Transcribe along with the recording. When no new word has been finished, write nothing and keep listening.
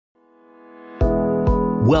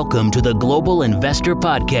Welcome to the Global Investor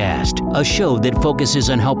Podcast, a show that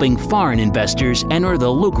focuses on helping foreign investors enter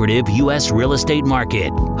the lucrative U.S. real estate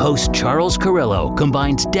market. Host Charles Carrillo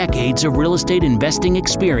combines decades of real estate investing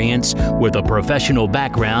experience with a professional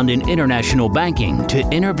background in international banking to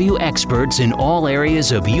interview experts in all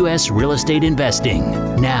areas of U.S. real estate investing.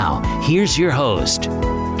 Now, here's your host,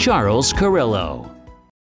 Charles Carrillo.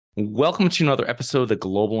 Welcome to another episode of the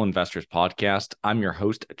Global Investors Podcast. I'm your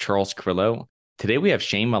host, Charles Carrillo. Today we have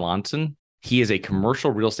Shane Melanson. He is a commercial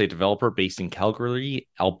real estate developer based in Calgary,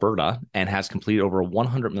 Alberta, and has completed over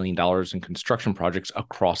 $100 million in construction projects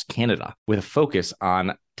across Canada with a focus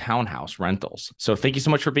on townhouse rentals. So thank you so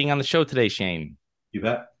much for being on the show today, Shane. You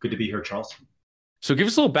bet. Good to be here, Charles. So give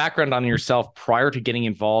us a little background on yourself prior to getting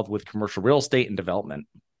involved with commercial real estate and development.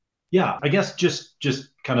 Yeah, I guess just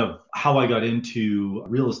kind of how I got into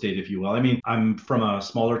real estate, if you will. I mean, I'm from a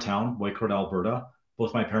smaller town, Whitecourt, Alberta.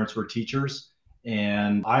 Both my parents were teachers.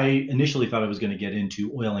 And I initially thought I was going to get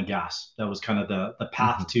into oil and gas. That was kind of the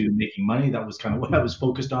path to making money. That was kind of what I was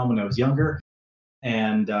focused on when I was younger.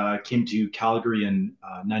 And came to Calgary in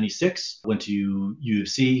 96, went to U of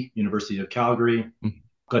C, University of Calgary,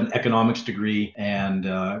 got an economics degree, and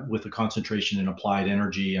with a concentration in applied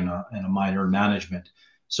energy and a minor in management.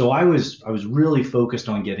 So I was really focused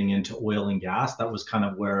on getting into oil and gas. That was kind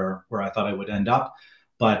of where I thought I would end up.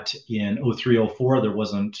 But in 03, 04, there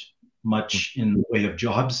wasn't much in the way of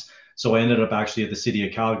jobs. So I ended up actually at the city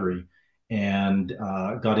of Calgary and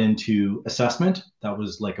got into assessment. That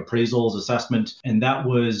was like appraisals, assessment. And that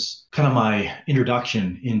was kind of my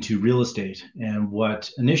introduction into real estate. And what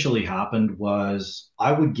initially happened was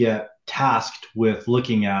I would get tasked with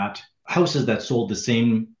looking at houses that sold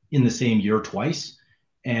in the same year twice.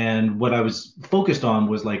 And what I was focused on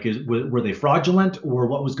was like, were they fraudulent or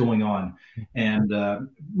what was going on? And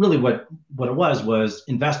really what it was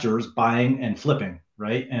investors buying and flipping,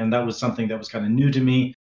 right? And that was something that was kind of new to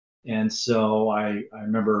me. And so I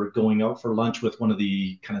remember going out for lunch with one of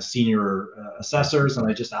the kind of senior assessors, and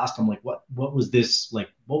I just asked him, like, what was this, like,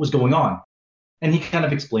 what was going on? And he kind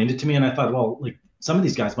of explained it to me. And I thought, well, like, some of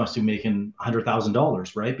these guys must be making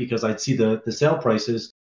 $100,000, right? Because I'd see the sale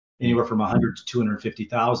prices anywhere from 100 to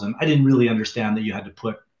 250,000. I didn't really understand that you had to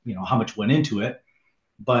put, how much went into it,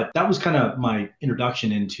 but that was kind of my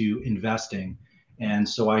introduction into investing. And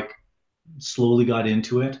so I slowly got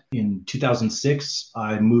into it. In 2006,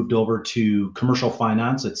 I moved over to commercial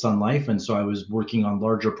finance at Sun Life. And so I was working on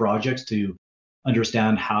larger projects to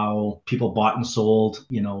understand how people bought and sold,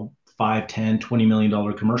 $5, $10, $20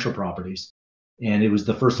 million commercial properties. And it was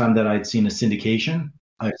the first time that I'd seen a syndication.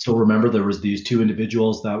 I still remember there was these two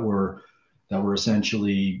individuals that were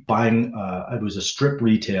essentially buying. It was a strip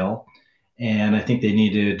retail, and I think they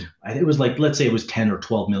needed. It was like, let's say it was $10 or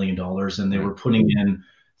 $12 million, and they were putting in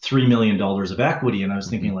 $3 million of equity. And I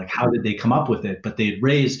was thinking, like, how did they come up with it? But they had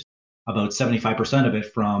raised about 75% of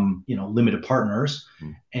it from limited partners,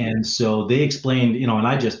 and so they explained, and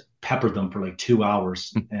I just peppered them for like 2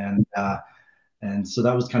 hours, and so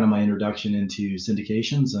that was kind of my introduction into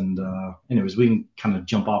syndications. And anyways, we can kind of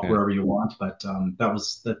jump off wherever you want, but that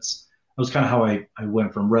was kind of how I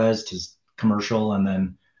went from res to commercial. And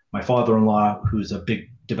then my father-in-law, who's a big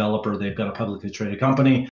developer, they've got a publicly traded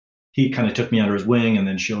company. He kind of took me under his wing and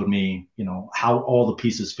then showed me, how all the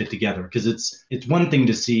pieces fit together. Because it's one thing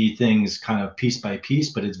to see things kind of piece by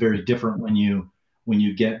piece, but it's very different when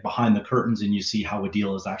you get behind the curtains and you see how a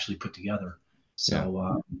deal is actually put together.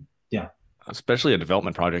 So yeah. Especially a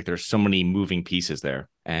development project, there's so many moving pieces there.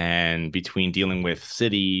 And between dealing with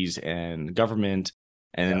cities and government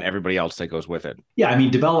and then everybody else that goes with it. Yeah, I mean,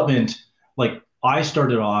 development, like I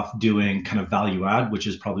started off doing kind of value add, which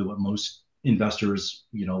is probably what most investors,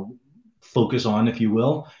 focus on, if you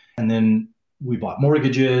will. And then we bought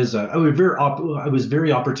mortgages. I was very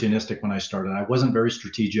opportunistic when I started. I wasn't very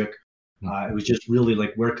strategic. It was just really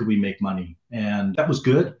like, where could we make money? And that was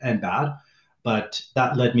good and bad. But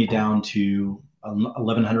that led me down to a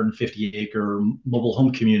 1,150 acre mobile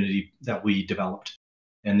home community that we developed.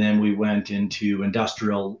 And then we went into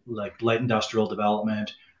industrial, like light industrial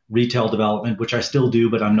development, retail development, which I still do,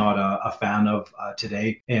 but I'm not a fan of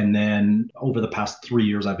today. And then over the past 3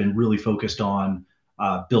 years, I've been really focused on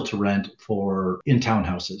built to rent in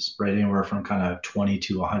townhouses, right? Anywhere from kind of 20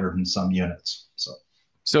 to 100 and some units.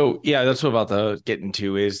 So yeah, that's what I'm about to get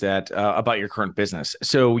into is that about your current business.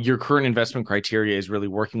 So your current investment criteria is really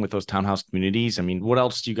working with those townhouse communities. I mean, what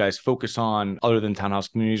else do you guys focus on other than townhouse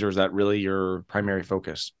communities, or is that really your primary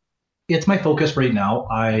focus? It's my focus right now.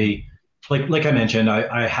 Like I mentioned,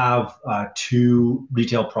 I have two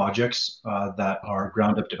retail projects that are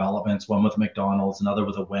ground up developments, one with McDonald's, another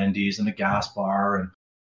with a Wendy's and a gas bar. And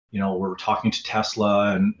we're talking to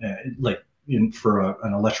Tesla and for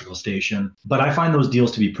an electrical station. But I find those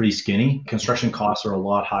deals to be pretty skinny. Construction costs are a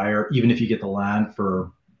lot higher, even if you get the land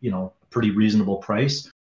for, a pretty reasonable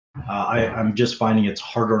price. I'm just finding it's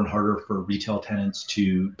harder and harder for retail tenants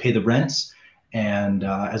to pay the rents, and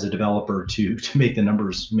as a developer to make the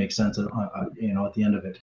numbers make sense, at the end of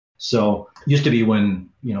it. So used to be when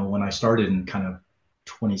I started in kind of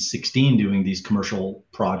 2016 doing these commercial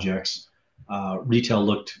projects, retail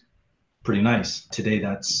looked pretty nice. Today,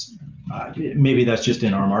 that's maybe that's just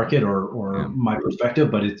in our market or my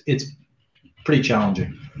perspective, but it's pretty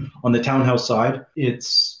challenging. On the townhouse side,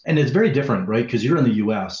 it's very different, right? Because you're in the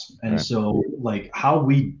US. And so like how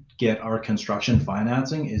we get our construction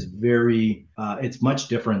financing is it's much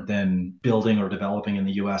different than building or developing in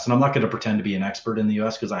the US. And I'm not going to pretend to be an expert in the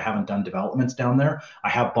US because I haven't done developments down there. I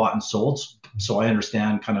have bought and sold, so I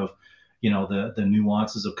understand kind of, the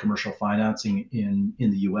nuances of commercial financing in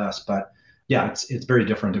the US. But yeah, it's very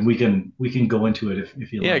different, and we can go into it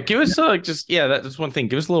if you like. Yeah, give us that's one thing.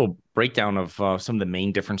 Give us a little breakdown of some of the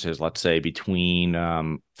main differences, let's say, between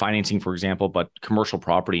financing, for example, but commercial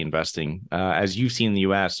property investing, as you've seen in the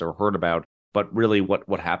U.S. or heard about, but really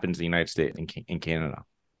what happens in the United States and in Canada.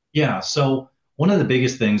 Yeah, so one of the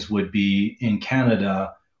biggest things would be in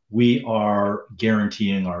Canada, we are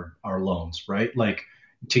guaranteeing our loans, right? Like,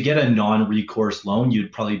 to get a non-recourse loan,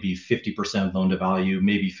 you'd probably be 50% loan to value,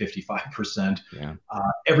 maybe 55%. Yeah.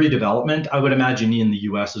 Every development, I would imagine in the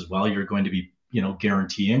US as well, you're going to be,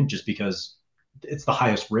 guaranteeing, just because it's the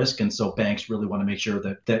highest risk. And so banks really want to make sure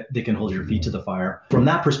that they can hold your feet to the fire. From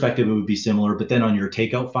that perspective, it would be similar. But then on your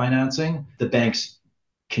takeout financing, the banks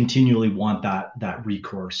continually want that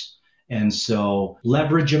recourse. And so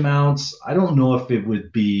leverage amounts, I don't know if it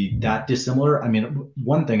would be that dissimilar. I mean,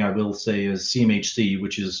 one thing I will say is CMHC,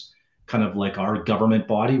 which is kind of like our government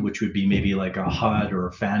body, which would be maybe like a HUD or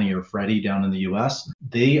a Fannie or Freddie down in the US,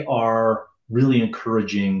 they are really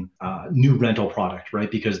encouraging new rental product,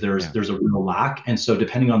 right? Because there's a real lack. And so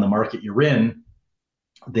depending on the market you're in,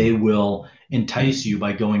 they will entice you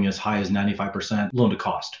by going as high as 95% loan to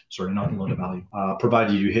cost, not loan to value,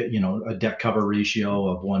 provided you hit, a debt cover ratio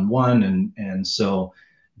of 1:1. And so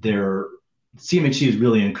CMHC is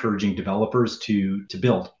really encouraging developers to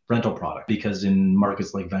build rental product, because in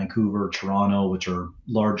markets like Vancouver, Toronto, which are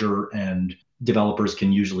larger and developers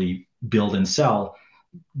can usually build and sell,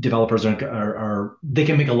 developers they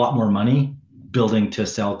can make a lot more money building to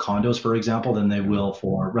sell condos, for example, than they will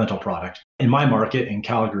for rental product. In my market in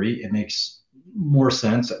Calgary, it makes more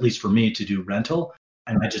sense, at least for me, to do rental.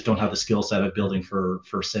 And I just don't have the skill set of building for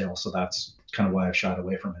sale. So that's kind of why I've shied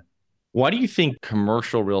away from it. Why do you think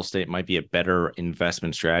commercial real estate might be a better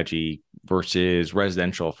investment strategy versus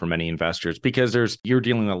residential for many investors? Because you're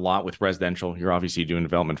dealing a lot with residential. You're obviously doing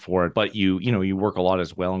development for it, but you work a lot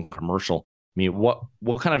as well in commercial. I mean,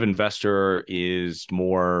 what kind of investor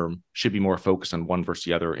should be more focused on one versus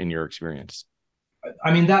the other in your experience?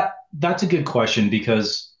 I mean, that's a good question,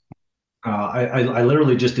 because I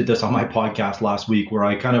literally just did this on my podcast last week, where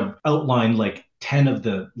I kind of outlined like 10 of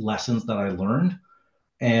the lessons that I learned.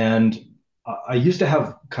 And I used to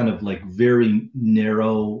have kind of like very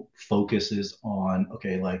narrow focuses on,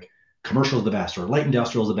 okay, like commercial is the best, or light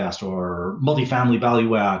industrial is the best, or multifamily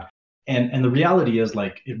value add. And the reality is,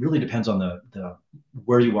 like, it really depends on the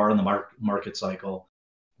where you are in the market cycle,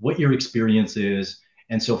 what your experience is.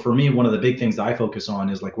 And so for me, one of the big things that I focus on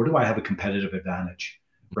is like, where do I have a competitive advantage,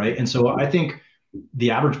 right? And so I think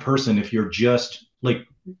the average person, if you're just like,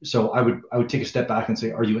 so I would take a step back and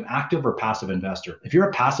say, are you an active or passive investor? If you're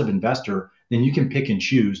a passive investor, then you can pick and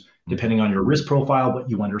choose depending on your risk profile, what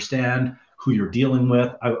you understand, who you're dealing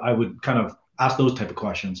with. I would kind of ask those type of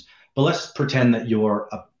questions. But let's pretend that you're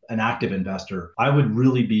an active investor. I would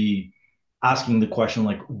really be asking the question,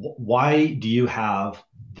 like, why do you have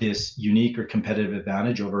this unique or competitive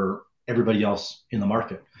advantage over everybody else in the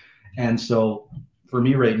market? And so for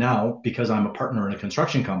me right now, because I'm a partner in a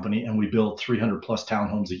construction company and we build 300 plus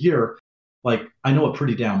townhomes a year, like, I know it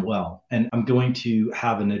pretty damn well. And I'm going to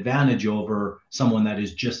have an advantage over someone that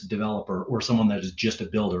is just a developer or someone that is just a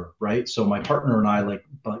builder, right? So my partner and I, like,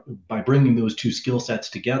 by bringing those two skill sets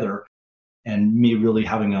together, and me really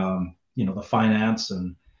having the finance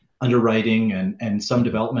and underwriting and some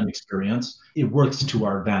development experience, it works to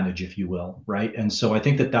our advantage, if you will, right? And so I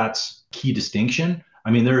think that's key distinction. I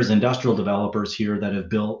mean, there's industrial developers here that have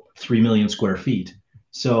built 3 million square feet.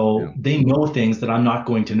 So they know things that I'm not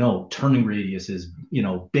going to know: turning radiuses,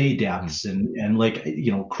 bay depths, and like,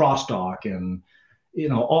 crossdock, and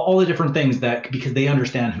all the different things, that because they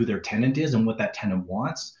understand who their tenant is and what that tenant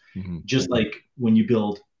wants. Just like when you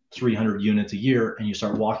build 300 units a year and you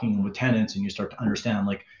start walking with tenants and you start to understand,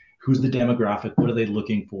 like, who's the demographic, what are they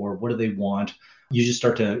looking for, what do they want. You just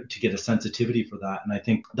start to get a sensitivity for that. And I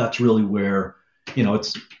think that's really where,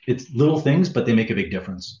 it's little things, but they make a big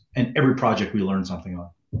difference. And every project we learn something on.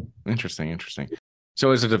 Interesting.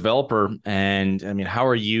 So as a developer, and I mean, how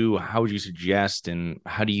would you suggest, and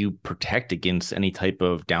how do you protect against any type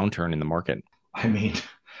of downturn in the market? I mean,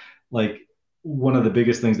 like one of the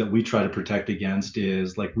biggest things that we try to protect against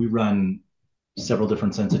is like we run several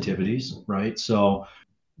different sensitivities, right? So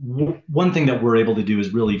one thing that we're able to do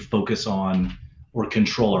is really focus on or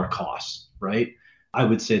control our costs, right? I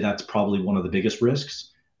would say that's probably one of the biggest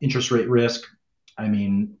risks. Interest rate risk. I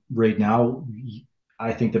mean, right now,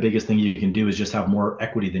 I think the biggest thing you can do is just have more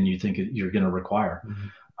equity than you think you're going to require.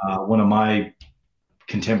 One of my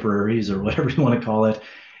contemporaries, or whatever you want to call it,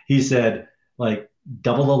 he said, like,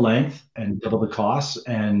 double the length and double the costs,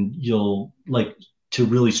 and you'll like to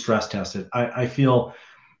really stress test it. I feel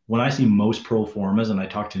when I see most pro formas and I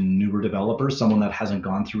talk to newer developers, someone that hasn't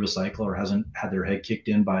gone through a cycle or hasn't had their head kicked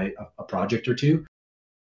in by a project or two,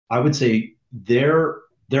 I would say their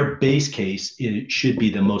base case, it should be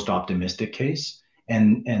the most optimistic case,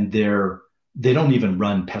 and they don't even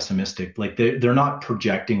run pessimistic. Like they're not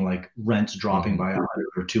projecting like rents dropping by 100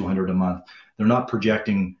 or 200 a month. They're not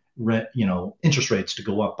projecting rent, interest rates to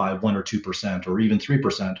go up by 1 or 2% or even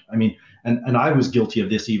 3%. I mean, and I was guilty of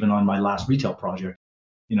this even on my last retail project.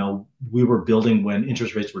 We were building when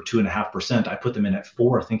interest rates were 2.5%. I put them in at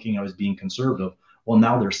 4, thinking I was being conservative. Well,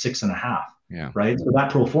 now they're 6.5. Yeah. Right. So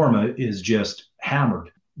that pro forma is just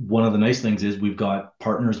hammered. One of the nice things is we've got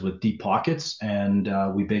partners with deep pockets, and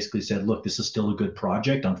we basically said, look, this is still a good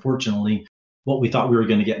project. Unfortunately, what we thought we were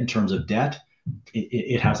going to get in terms of debt,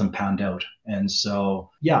 it hasn't panned out. And so,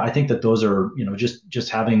 yeah, I think that those are, just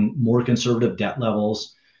having more conservative debt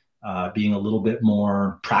levels, being a little bit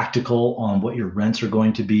more practical on what your rents are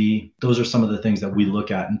going to be. Those are some of the things that we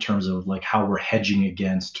look at in terms of like how we're hedging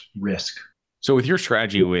against risk. So with your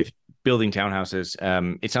strategy with building townhouses,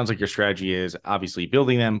 it sounds like your strategy is obviously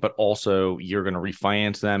building them, but also you're going to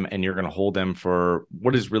refinance them and you're going to hold them for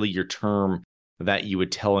what is really your term that you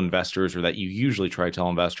would tell investors, or that you usually try to tell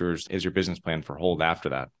investors is your business plan for hold after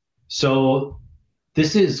that. So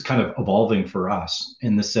this is kind of evolving for us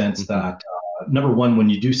in the sense that number one, when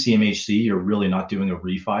you do CMHC, you're really not doing a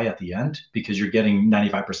refi at the end because you're getting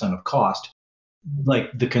 95% of cost.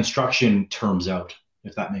 Like the construction terms out,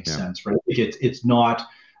 if that makes sense, right? It's not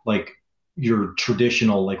like your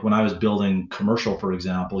traditional, like when I was building commercial, for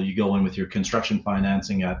example, you go in with your construction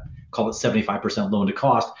financing at, call it 75% loan to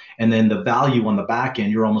cost. And then the value on the back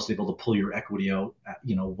end, you're almost able to pull your equity out,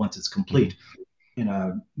 once it's complete. In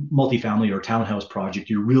a multifamily or townhouse project,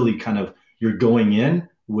 you're going in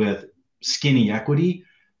with skinny equity.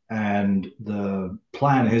 And the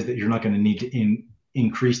plan is that you're not going to need to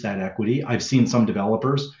increase that equity. I've seen some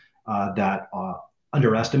developers that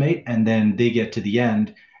underestimate, and then they get to the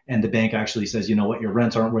end and the bank actually says, you know what, your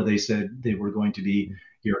rents aren't where they said they were going to be,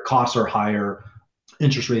 your costs are higher,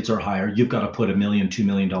 interest rates are higher, you've got to put $1 million, $2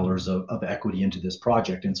 million of equity into this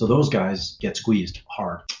project. And so those guys get squeezed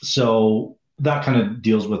hard. So that kind of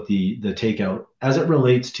deals with the takeout. As it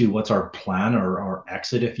relates to what's our plan or our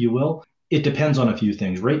exit, if you will, it depends on a few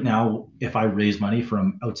things. Right now, if I raise money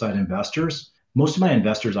from outside investors, most of my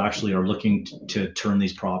investors actually are looking to turn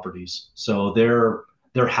these properties. So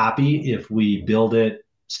they're happy if we build it,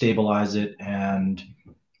 stabilize it, and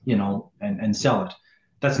and sell it.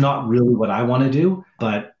 That's not really what I want to do,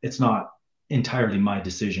 but it's not entirely my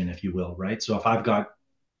decision, if you will, right? So if I've got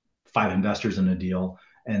 5 investors in a deal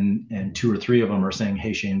and 2 or 3 of them are saying,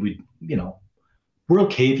 hey, Shane, we're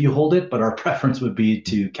okay if you hold it, but our preference would be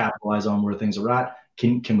to capitalize on where things are at.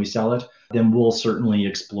 Can we sell it? Then we'll certainly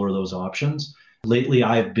explore those options. Lately,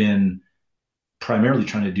 I've been primarily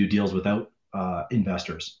trying to do deals without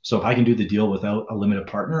investors. So if I can do the deal without a limited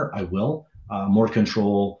partner, I will. More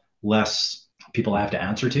control, less people I have to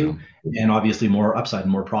answer to, and obviously more upside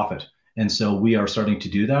and more profit. And so we are starting to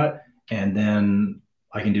do that. And then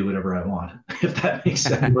I can do whatever I want, if that makes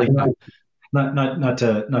sense. Like not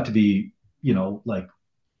to be, like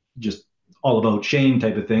just all about Shane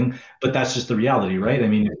type of thing, but that's just the reality, right? I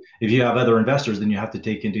mean, if you have other investors, then you have to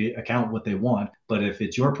take into account what they want. But if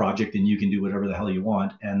it's your project, then you can do whatever the hell you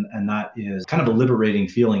want, and that is kind of a liberating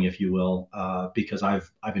feeling, if you will, because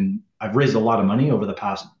I've raised a lot of money over the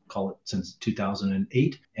past, call it since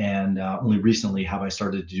 2008, and only recently have I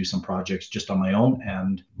started to do some projects just on my own.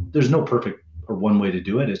 And there's no perfect or one way to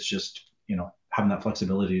do it. It's just having that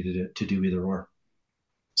flexibility to do either or.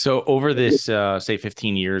 So over this, say,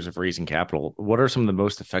 15 years of raising capital, what are some of the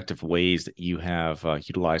most effective ways that you have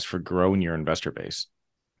utilized for growing your investor base?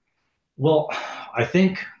 Well, I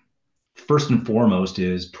think first and foremost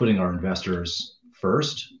is putting our investors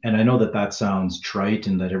first. And I know that that sounds trite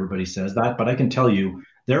and that everybody says that, but I can tell you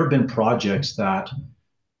there have been projects that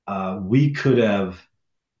we could have,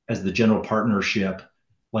 as the general partnership,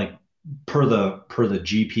 like per the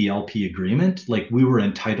GPLP agreement, like we were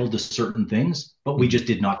entitled to certain things, but we just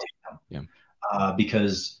did not take them. Yeah.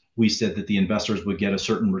 Because we said that the investors would get a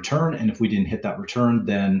certain return, and if we didn't hit that return,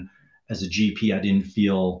 then as a GP, I didn't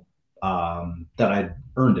feel that I'd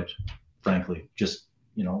earned it, frankly. Just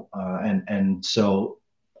and so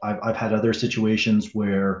I've had other situations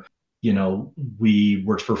where we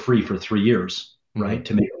worked for free for 3 years, right,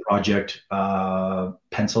 to make a project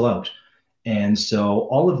pencil out. And so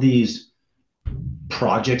all of these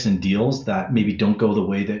projects and deals that maybe don't go the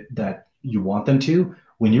way that you want them to,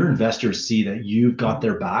 when your investors see that you've got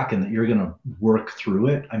their back and that you're going to work through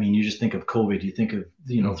it. I mean, you just think of COVID, you think of,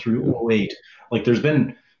 through 08, like there's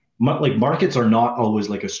been, like markets are not always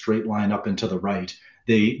like a straight line up and to the right.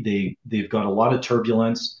 They've got a lot of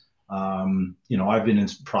turbulence. I've been in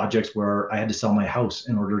projects where I had to sell my house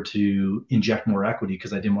in order to inject more equity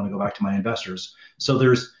because I didn't want to go back to my investors. So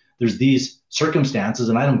there's these circumstances,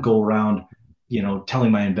 and I don't go around,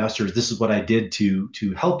 telling my investors this is what I did to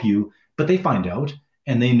help you, but they find out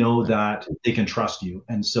and they know that they can trust you.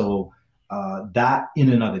 And so that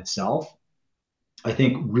in and of itself, I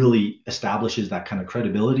think really establishes that kind of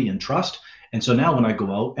credibility and trust. And so now when I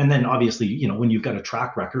go out, and then obviously, when you've got a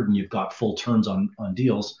track record and you've got full turns on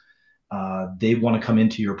deals, they want to come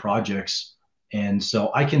into your projects. And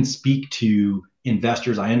so I can speak to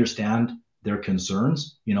investors. I understand their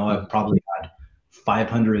concerns. I've probably had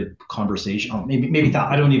 500 conversations, maybe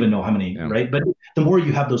that, I don't even know how many, right? But the more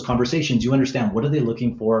you have those conversations, you understand what are they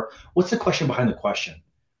looking for? What's the question behind the question,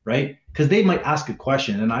 right? Because they might ask a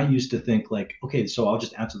question, and I used to think like, okay, so I'll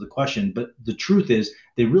just answer the question. But the truth is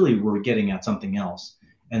they really were getting at something else.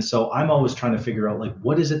 And so I'm always trying to figure out like,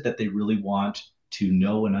 what is it that they really want to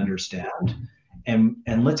know and understand? And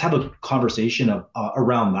let's have a conversation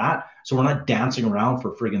around that. So we're not dancing around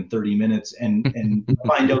for friggin' 30 minutes and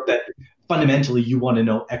find out that fundamentally you want to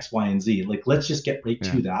know X, Y, and Z. Like, let's just get right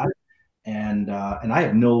to that. And I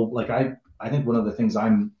have no, like, I think one of the things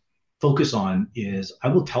I'm focused on is I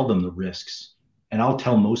will tell them the risks, and I'll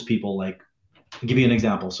tell most people, like, I'll give you an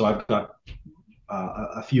example. So I've got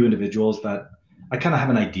a few individuals that I kind of have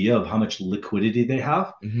an idea of how much liquidity they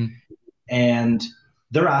have. And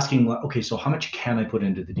they're asking, okay, so how much can I put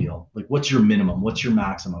into the deal? Like, what's your minimum? What's your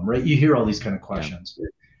maximum, right? You hear all these kind of questions.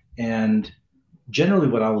 And generally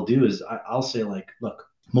what I will do is I'll say like, look,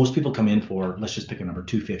 most people come in for, let's just pick a number,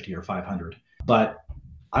 250 or 500, but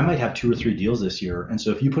I might have 2 or 3 deals this year. And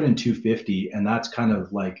so if you put in 250 and that's kind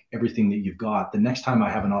of like everything that you've got, the next time I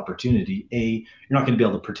have an opportunity, A, you're not going to be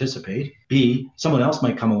able to participate. B, someone else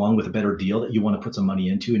might come along with a better deal that you want to put some money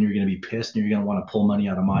into, and you're going to be pissed and you're going to want to pull money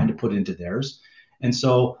out of mine to put into theirs. And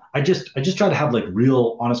so I just try to have like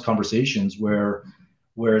real honest conversations where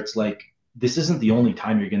it's like, this isn't the only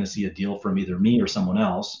time you're going to see a deal from either me or someone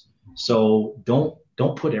else. So don't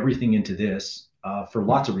put everything into this for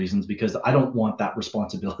lots of reasons, because I don't want that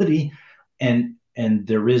responsibility, and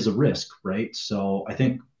there is a risk, right? So I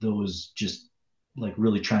think those just like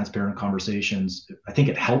really transparent conversations, I think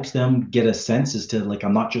it helps them get a sense as to like,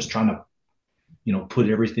 I'm not just trying to, put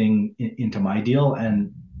everything into my deal,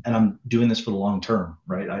 and I'm doing this for the long term,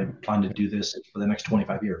 right? I plan to do this for the next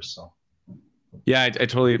 25 years. So. Yeah, I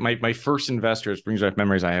totally, my first investors brings back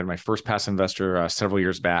memories. I had my first passive investor several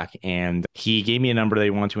years back, and he gave me a number that he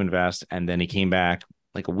wanted to invest. And then he came back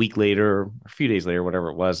like a week later, a few days later, whatever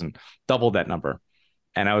it was, and doubled that number.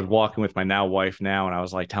 And I was walking with my now wife now, and I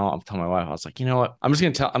was like, telling my wife, I was like, you know what? I'm just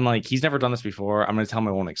going to tell, I'm like, he's never done this before. I'm going to tell him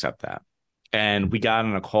I won't accept that. And we got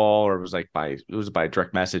on a call, or it was by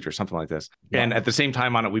direct message or something like this. Yeah. And at the same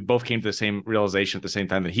time on it, we both came to the same realization at the same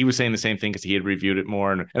time, that he was saying the same thing because he had reviewed it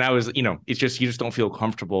more. And I was, it's just, you just don't feel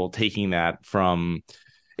comfortable taking that from,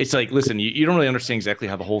 it's like, listen, you don't really understand exactly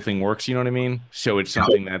how the whole thing works. You know what I mean? So it's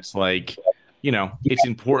something that's like, it's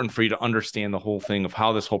important for you to understand the whole thing of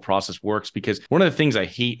how this whole process works, because one of the things I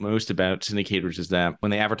hate most about syndicators is that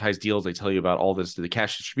when they advertise deals, they tell you about all this, the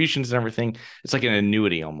cash distributions and everything. It's like an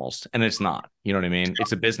annuity almost, and it's not. You know what I mean?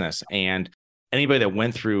 It's a business, and anybody that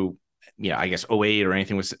went through, I guess 08 or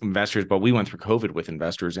anything with investors, but we went through COVID with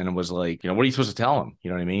investors, and it was like, what are you supposed to tell them?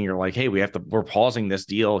 You know what I mean? You're like, hey, we're pausing this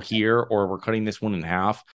deal here, or we're cutting this one in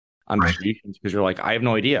half on distributions, because you're like, I have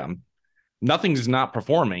no idea. Nothing's not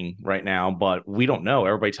performing right now, but we don't know.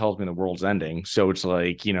 Everybody tells me the world's ending. So it's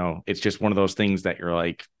like, it's just one of those things that you're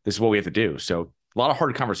like, this is what we have to do. So a lot of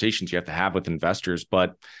hard conversations you have to have with investors,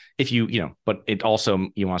 but if but it also,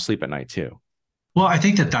 you want to sleep at night too. Well, I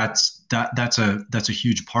think that's a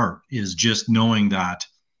huge part, is just knowing that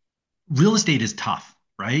real estate is tough,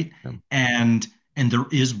 right? Yeah. And there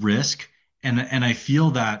is risk, and I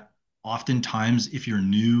feel that oftentimes if you're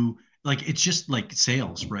new, like it's just like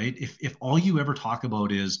sales, right? If all you ever talk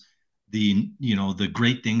about is the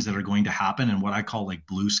great things that are going to happen and what I call like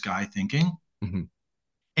blue sky thinking, Mhm.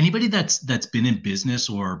 anybody that's been in business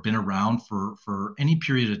or been around for any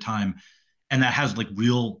period of time and that has like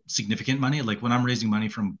real significant money, like when I'm raising money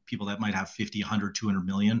from people that might have 50, 100, 200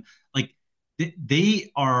 million, like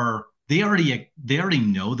they already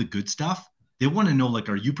know the good stuff. They want to know, like,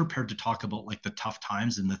 are you prepared to talk about like the tough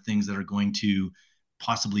times and the things that are going to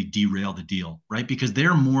possibly derail the deal, right? Because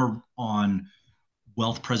they're more on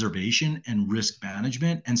wealth preservation and risk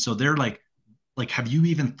management, and so they're like, have you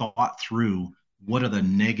even thought through what are the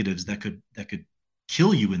negatives that could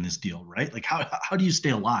kill you in this deal, right? Like how do you stay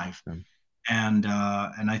alive? Yeah. And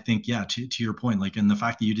I think, yeah, to your point, like, and the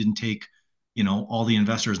fact that you didn't take, all the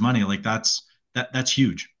investors' money, like that's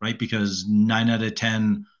huge, right? Because 9 out of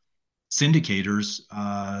 10 syndicators,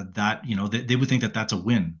 that they would think that that's a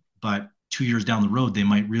win, but 2 years down the road they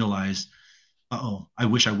might realize, oh, I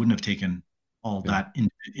wish I wouldn't have taken all Yeah. that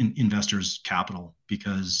in investors' capital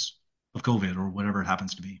because of COVID or whatever it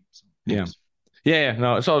happens to be. So, Yeah. anyways. Yeah,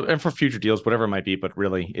 no. So, and for future deals, whatever it might be, but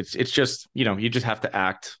really, it's just you just have to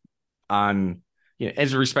act on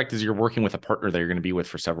as a respect as you're working with a partner that you're going to be with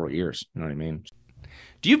for several years. You know what I mean?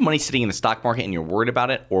 Do you have money sitting in the stock market and you're worried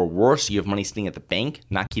about it? Or worse, you have money sitting at the bank,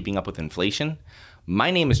 not keeping up with inflation?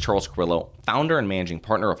 My name is Charles Carrillo, founder and managing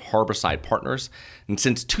partner of Harborside Partners. And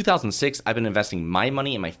since 2006, I've been investing my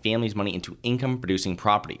money and my family's money into income producing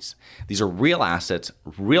properties. These are real assets,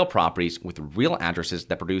 real properties with real addresses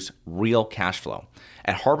that produce real cash flow.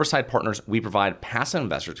 At Harborside Partners, we provide passive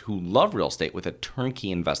investors who love real estate with a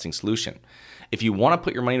turnkey investing solution. If you want to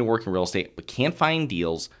put your money to work in real estate but can't find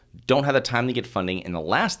deals, don't have the time to get funding, and the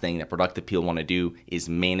last thing that productive people want to do is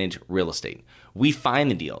manage real estate. We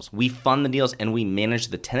find the deals, we fund the deals, and we manage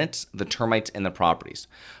the tenants, the termites, and the properties.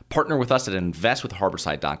 Partner with us at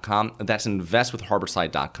investwithharborside.com. That's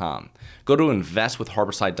investwithharborside.com. Go to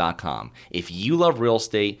investwithharborside.com. If you love real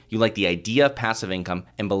estate, you like the idea of passive income,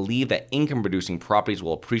 and believe that income-producing properties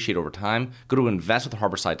will appreciate over time, go to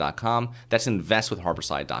investwithharborside.com. That's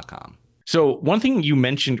investwithharborside.com. So one thing you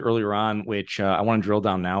mentioned earlier on, which I want to drill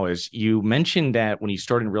down now, is you mentioned that when you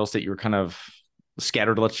started in real estate, you were kind of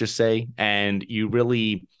scattered, let's just say, and you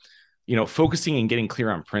really, focusing and getting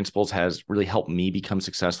clear on principles has really helped me become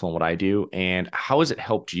successful in what I do. And how has it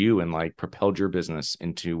helped you and like propelled your business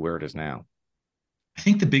into where it is now? I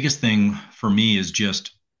think the biggest thing for me is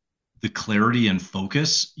just the clarity and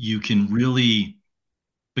focus. You can really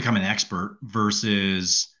become an expert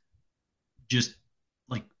versus just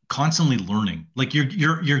like constantly learning. Like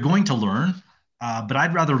you're going to learn, but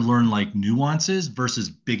I'd rather learn like nuances versus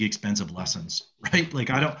big expensive lessons, right? Like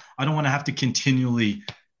I don't want to have to continually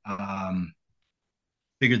um,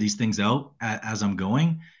 figure these things out as I'm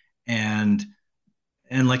going, and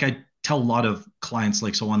like I tell a lot of clients,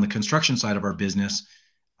 like, so on the construction side of our business,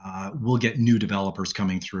 we'll get new developers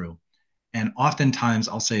coming through, and oftentimes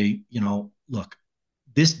I'll say, look,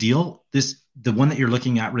 this deal, the one that you're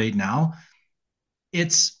looking at right now,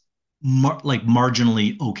 it's like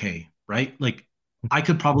marginally okay, right? Like I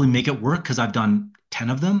could probably make it work because I've done 10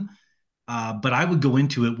 of them. But I would go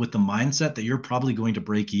into it with the mindset that you're probably going to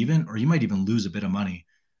break even, or you might even lose a bit of money.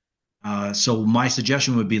 So my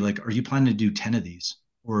suggestion would be like, are you planning to do 10 of these,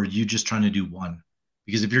 or are you just trying to do one?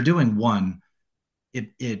 Because if you're doing one,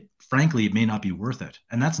 it frankly, it may not be worth it.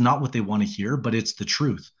 And that's not what they want to hear, but it's the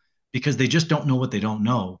truth, because they just don't know what they don't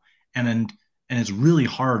know. And it's really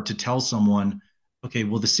hard to tell someone, okay,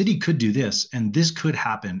 well, the city could do this and this could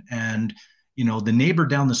happen. And, the neighbor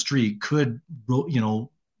down the street could,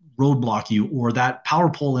 roadblock you, or that power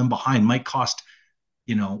pole in behind might cost,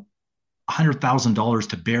 $100,000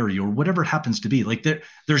 to bury, or whatever it happens to be. Like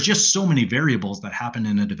there's just so many variables that happen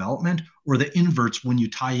in a development, or the inverts when you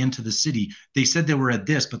tie into the city. They said they were at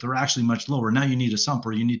this, but they're actually much lower. Now you need a sump,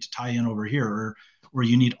 or you need to tie in over here, or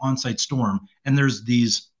you need on-site storm. And there's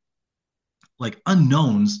these like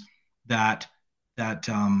unknowns that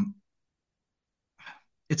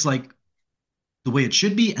it's like the way it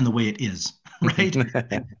should be and the way it is, right? And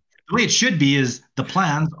the way it should be is the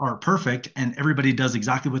plans are perfect and everybody does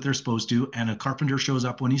exactly what they're supposed to, and a carpenter shows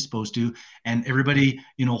up when he's supposed to, and everybody,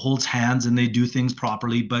 holds hands and they do things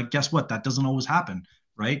properly. But guess what? That doesn't always happen,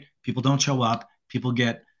 right? People don't show up. People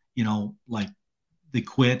get, like, they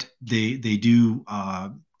quit. They do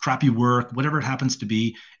crappy work, whatever it happens to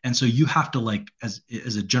be. And so you have to, like, as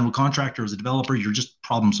a general contractor, as a developer, you're just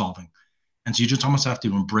problem solving. And so you just almost have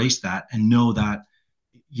to embrace that and know that,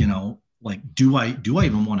 like, do I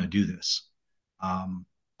even want to do this? Um,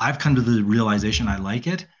 I've come to the realization I like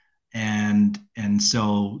it, and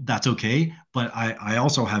so that's okay. But I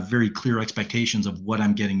also have very clear expectations of what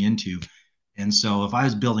I'm getting into. And so if I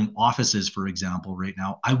was building offices, for example, right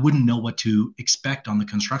now, I wouldn't know what to expect on the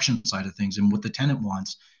construction side of things and what the tenant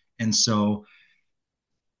wants. And so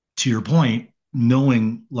to your point,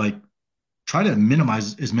 knowing, like, try to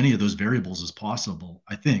minimize as many of those variables as possible,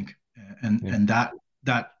 I think. And Yeah. and that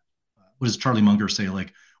what does Charlie Munger say?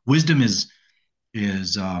 Like, wisdom is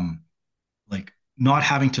like not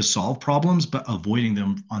having to solve problems but avoiding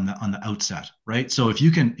them on the outset, right? So if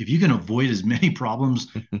you can avoid as many problems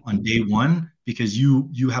on day one because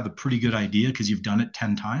you have a pretty good idea because you've done it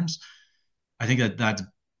 10 times, I think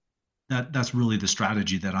that's really the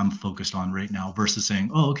strategy that I'm focused on right now versus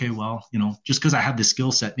saying, oh, okay, well, just because I have this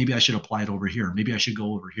skill set, maybe I should apply it over here. Maybe I should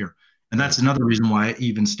go over here. And that's Right. another reason why I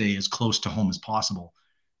even stay as close to home as possible.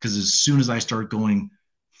 Because as soon as I start going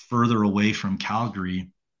further away from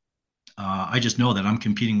Calgary, I just know that I'm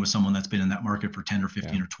competing with someone that's been in that market for 10 or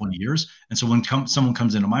Yeah. 15 or 20 years. And so when someone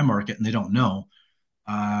comes into my market and they don't know,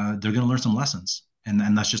 they're going to learn some lessons.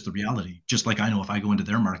 And that's just the reality. Just like I know if I go into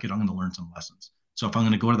their market, I'm going to learn some lessons. So if I'm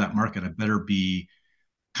going to go to that market, I better be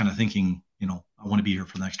kind of thinking, I want to be here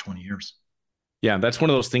for the next 20 years. Yeah, that's one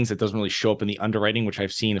of those things that doesn't really show up in the underwriting, which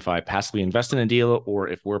I've seen if I passively invest in a deal or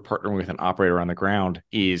if we're partnering with an operator on the ground,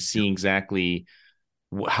 is seeing exactly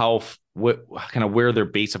how what kind of where their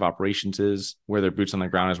base of operations is, where their boots on the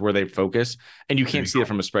ground is, where they focus, and you There can't you see it go.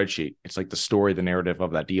 from a spreadsheet. It's like the story, the narrative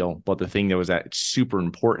of that deal. But the thing though is that it's super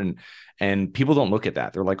important, and people don't look at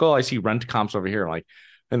that. They're like, "Oh, I see rent comps over here," like,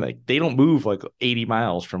 and like they don't move like 80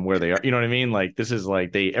 miles from where they are. You know what I mean? Like this is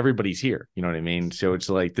like everybody's here. You know what I mean? So it's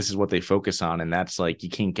like this is what they focus on, and that's like you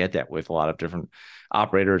can't get that with a lot of different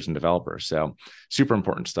operators and developers. So super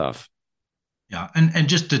important stuff. Yeah. And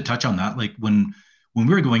just to touch on that, like when we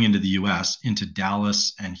were going into the US, into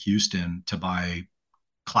Dallas and Houston to buy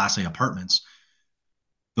Class A apartments,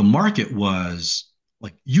 the market was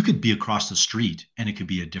like you could be across the street and it could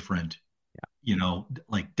be a different,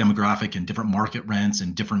 like demographic and different market rents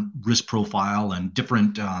and different risk profile and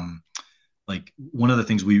different like one of the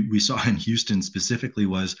things we saw in Houston specifically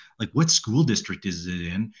was like what school district is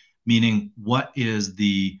it in? Meaning what is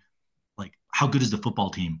the like how good is the football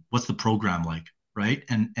team? What's the program like? Right.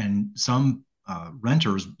 And some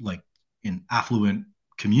renters like in affluent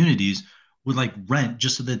communities would like rent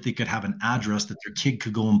just so that they could have an address that their kid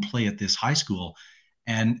could go and play at this high school.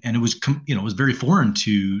 And it was it was very foreign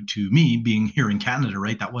to me being here in Canada,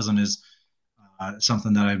 right? That wasn't as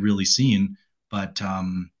something that I'd really seen. But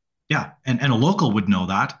yeah, and a local would know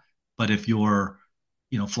that. But if you're,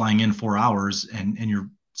 flying in 4 hours and you're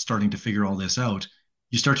starting to figure all this out,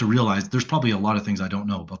 you start to realize there's probably a lot of things I don't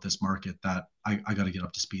know about this market that I got to get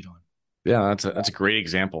up to speed on. Yeah, that's a great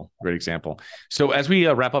example. Great example. So as we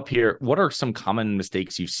wrap up here, what are some common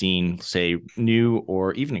mistakes you've seen, say, new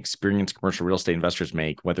or even experienced commercial real estate investors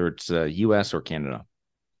make, whether it's U.S. or Canada?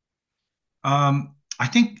 I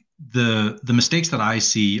think the mistakes that I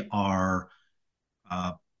see are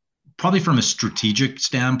uh, probably from a strategic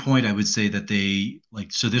standpoint. I would say that they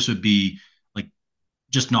like so this would be like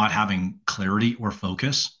just not having clarity or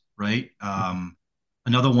focus, right?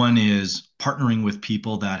 Another one is partnering with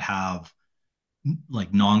people that have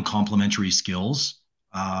like non-complementary skills,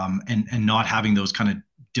 and not having those kind of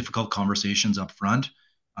difficult conversations up front.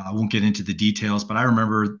 I won't get into the details, but I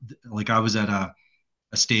remember like I was at a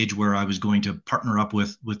stage where I was going to partner up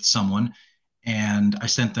with someone, and I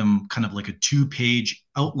sent them kind of like a 2-page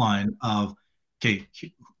outline of okay,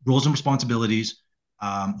 roles and responsibilities,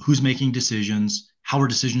 who's making decisions, how are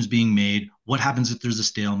decisions being made, what happens if there's a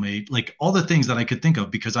stalemate, like all the things that I could think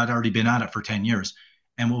of because I'd already been at it for 10 years.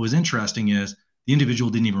 And what was interesting is the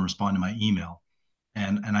individual didn't even respond to my email.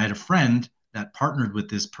 And I had a friend that partnered with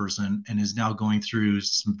this person and is now going through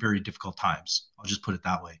some very difficult times. I'll just put it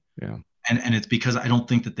that way. Yeah. And it's because I don't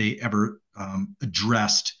think that they ever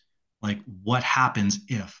addressed like what happens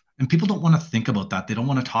if. And people don't want to think about that. They don't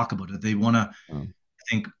want to talk about it. They want to Um,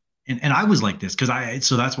 think. And I was like this because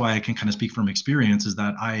so that's why I can kind of speak from experience is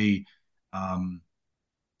that um,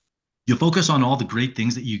 you focus on all the great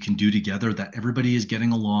things that you can do together, that everybody is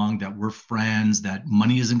getting along, that we're friends, that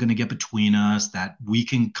money isn't going to get between us, that we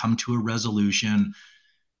can come to a resolution.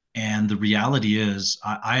 And the reality is,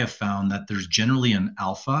 I have found that there's generally an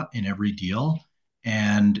alpha in every deal.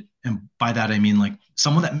 And by that I mean like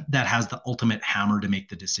someone that has the ultimate hammer to make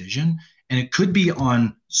the decision. And it could be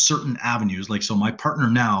on certain avenues. Like so my partner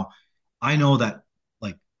now, I know that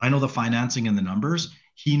like I know the financing and the numbers.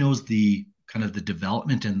 He knows the kind of the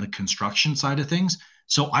development and the construction side of things.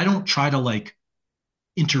 So I don't try to like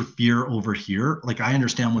interfere over here. Like I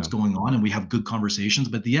understand what's going on and we have good conversations,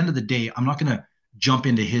 but at the end of the day, I'm not going to jump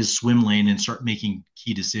into his swim lane and start making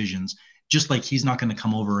key decisions, just like he's not going to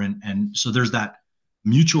come over. And so there's that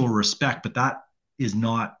mutual respect, but that is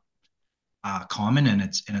not common, and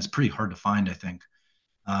it's pretty hard to find, I think.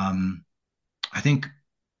 I think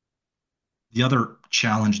the other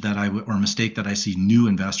challenge that or mistake that I see new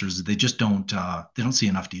investors is they just don't see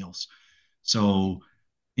enough deals. So,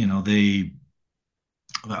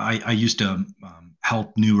 I used to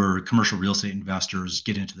help newer commercial real estate investors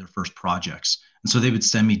get into their first projects. And so they would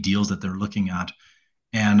send me deals that they're looking at.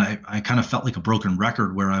 And I kind of felt like a broken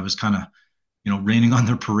record where I was kind of, raining on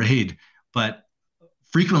their parade. But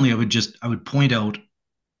frequently I would point out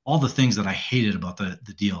all the things that I hated about the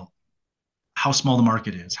deal, how small the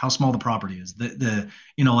market is, how small the property is,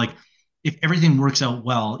 like if everything works out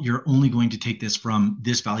well, you're only going to take this from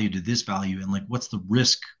this value to this value. And like, what's the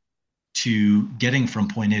risk to getting from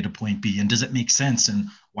point A to point B? And does it make sense? And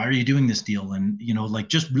why are you doing this deal? And, like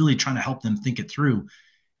just really trying to help them think it through.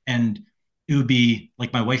 And it would be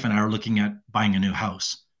like my wife and I are looking at buying a new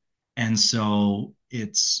house. And so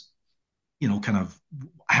it's, kind of,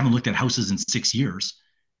 I haven't looked at houses in 6 years.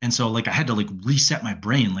 And so like, I had to like reset my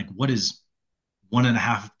brain. Like, what is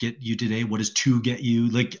 1.5 get you today? What does 2 get you?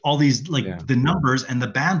 Like all these, like the numbers and the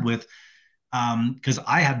bandwidth. Because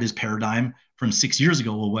I had this paradigm from 6 years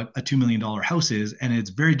ago of what a $2 million house is, and it's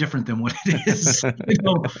very different than what it is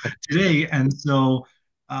today. And so,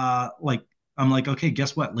 I'm like, okay,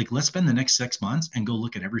 guess what? Like, let's spend the next 6 months and go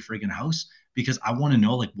look at every friggin' house, because I want to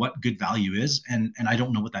know like what good value is, and I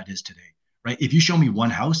don't know what that is today, right? If you show me one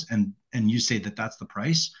house and you say that that's the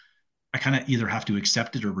price, I kind of either have to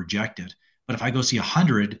accept it or reject it. But if I go see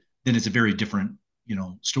 100, then it's a very different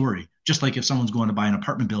story. Just like if someone's going to buy an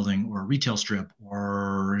apartment building or a retail strip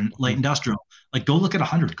or light industrial, like go look at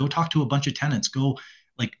 100, go talk to a bunch of tenants, go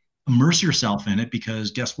like immerse yourself in it,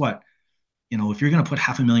 because guess what? If you're going to put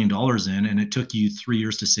 $500,000 in and it took you 3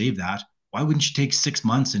 years to save that, why wouldn't you take 6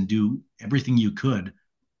 months and do everything you could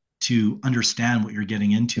to understand what you're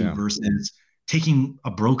getting into versus taking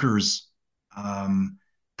a broker's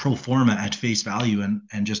pro forma at face value and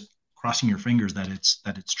just crossing your fingers that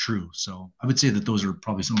it's true. So I would say that those are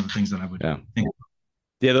probably some of the things that I would think.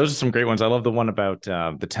 Yeah, those are some great ones. I love the one about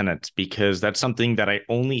the tenants, because that's something that I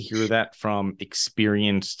only hear that from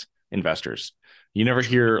experienced investors. You never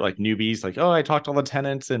hear like newbies like, oh, I talked to all the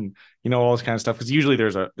tenants and, all this kind of stuff. Because usually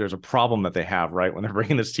there's a problem that they have, right, when they're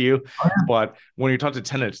bringing this to you. Oh, yeah. But when you talk to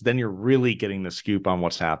tenants, then you're really getting the scoop on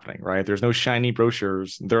what's happening, right? There's no shiny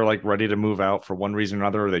brochures. They're like ready to move out for one reason or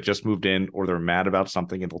another, or they just moved in, or they're mad about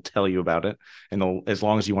something, and they'll tell you about it. And as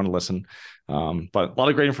long as you want to listen. But a lot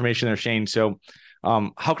of great information there, Shane. So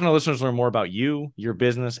how can our listeners learn more about you, your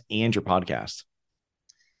business, and your podcast?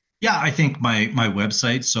 Yeah, I think my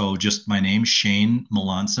website. So just my name, Shane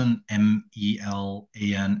Melanson, Melanson,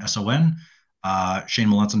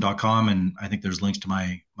 ShaneMelanson.com. And I think there's links to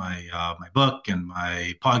my book and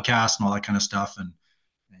my podcast and all that kind of stuff. And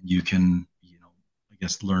you can, I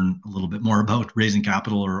guess, learn a little bit more about raising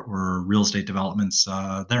capital or real estate developments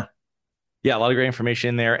there. Yeah, a lot of great information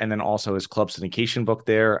in there. And then also his club syndication book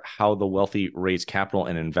there, How the Wealthy Raise Capital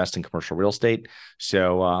and Invest in Commercial Real Estate.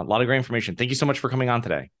 So a lot of great information. Thank you so much for coming on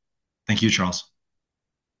today. Thank you, Charles.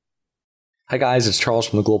 Hi, guys. It's Charles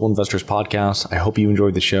from the Global Investors Podcast. I hope you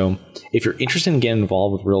enjoyed the show. If you're interested in getting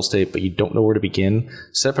involved with real estate, but you don't know where to begin,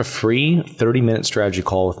 set up a free 30-minute strategy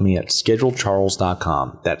call with me at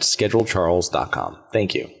schedulecharles.com. That's schedulecharles.com.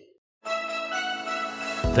 Thank you.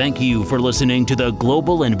 Thank you for listening to the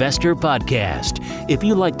Global Investor Podcast. If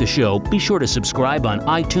you like the show, be sure to subscribe on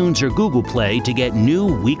iTunes or Google Play to get new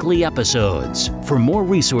weekly episodes. For more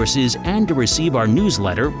resources and to receive our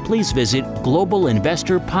newsletter, please visit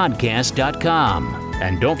globalinvestorpodcast.com.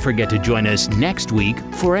 And don't forget to join us next week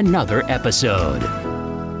for another episode.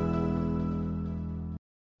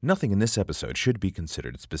 Nothing in this episode should be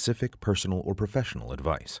considered specific, personal, or professional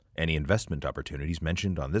advice. Any investment opportunities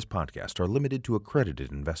mentioned on this podcast are limited to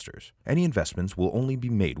accredited investors. Any investments will only be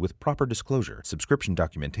made with proper disclosure, subscription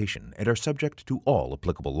documentation, and are subject to all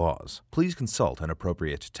applicable laws. Please consult an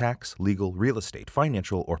appropriate tax, legal, real estate,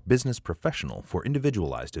 financial, or business professional for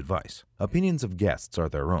individualized advice. Opinions of guests are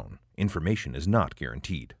their own. Information is not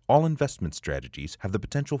guaranteed. All investment strategies have the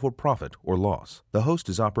potential for profit or loss. The host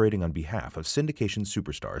is operating on behalf of Syndication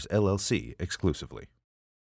Superstars, LLC exclusively.